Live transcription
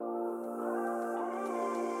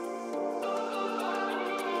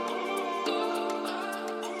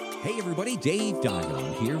Hey everybody, Dave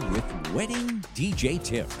Dion here with Wedding DJ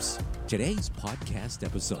Tips. Today's podcast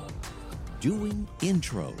episode, Doing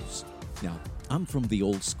Intros. Now, I'm from the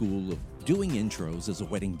old school of doing intros as a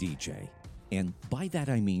wedding DJ. And by that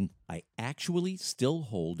I mean I actually still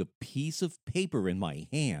hold a piece of paper in my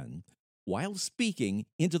hand while speaking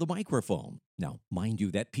into the microphone. Now, mind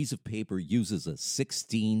you, that piece of paper uses a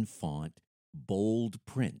 16 font, bold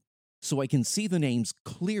print, so I can see the names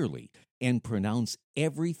clearly and pronounce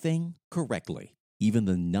everything correctly. Even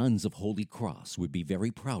the nuns of Holy Cross would be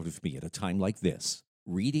very proud of me at a time like this,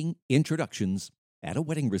 reading introductions at a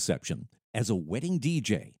wedding reception as a wedding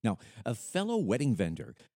DJ. Now, a fellow wedding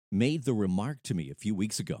vendor made the remark to me a few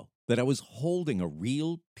weeks ago that I was holding a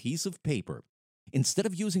real piece of paper instead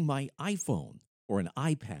of using my iPhone or an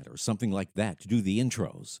iPad or something like that to do the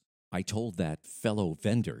intros. I told that fellow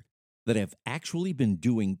vendor that I've actually been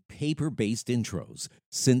doing paper-based intros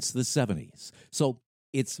since the 70s. So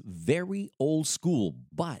it's very old school,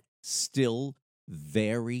 but still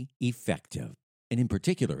very effective. And in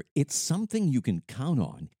particular, it's something you can count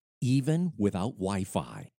on even without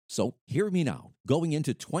Wi-Fi. So hear me now. Going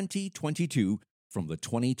into 2022 from the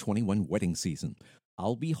 2021 wedding season,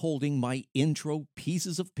 I'll be holding my intro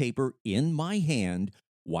pieces of paper in my hand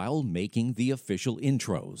while making the official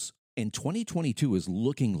intros. And 2022 is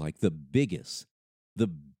looking like the busiest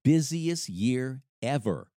year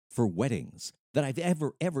ever for weddings that I've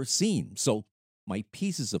ever seen. So my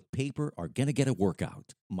pieces of paper are going to get a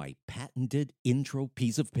workout. My patented intro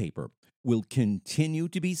piece of paper will continue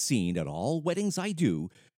to be seen at all weddings I do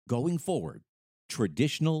going forward.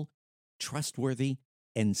 Traditional, trustworthy,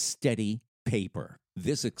 and steady paper.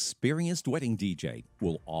 This experienced wedding DJ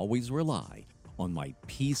will always rely on my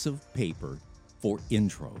piece of paper for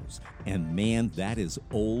intros. And man, that is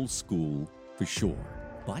old school for sure,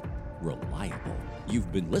 but reliable.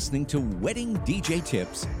 You've been listening to Wedding DJ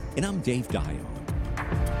Tips, and I'm Dave Dion.